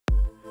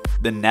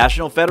The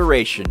National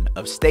Federation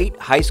of State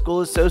High School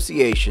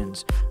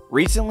Associations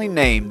recently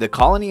named the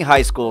Colony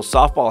High School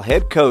softball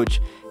head coach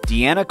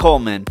Deanna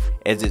Coleman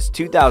as its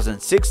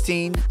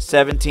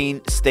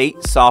 2016-17 State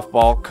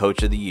Softball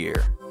Coach of the Year.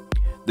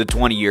 The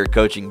 20-year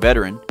coaching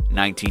veteran,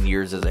 19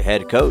 years as a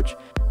head coach,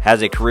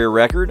 has a career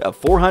record of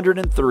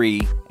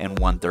 403 and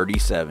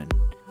 137,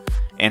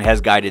 and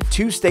has guided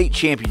 2 state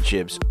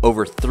championships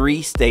over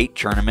 3 state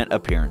tournament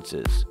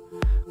appearances.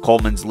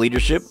 Coleman's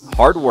leadership,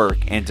 hard work,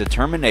 and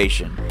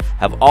determination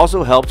have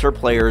also helped her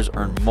players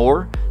earn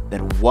more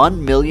than $1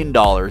 million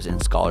in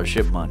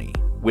scholarship money,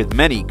 with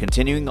many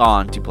continuing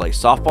on to play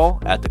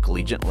softball at the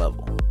collegiate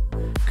level.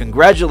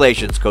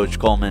 Congratulations, Coach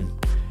Coleman.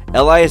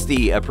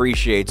 LISD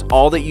appreciates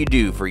all that you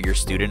do for your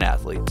student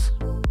athletes.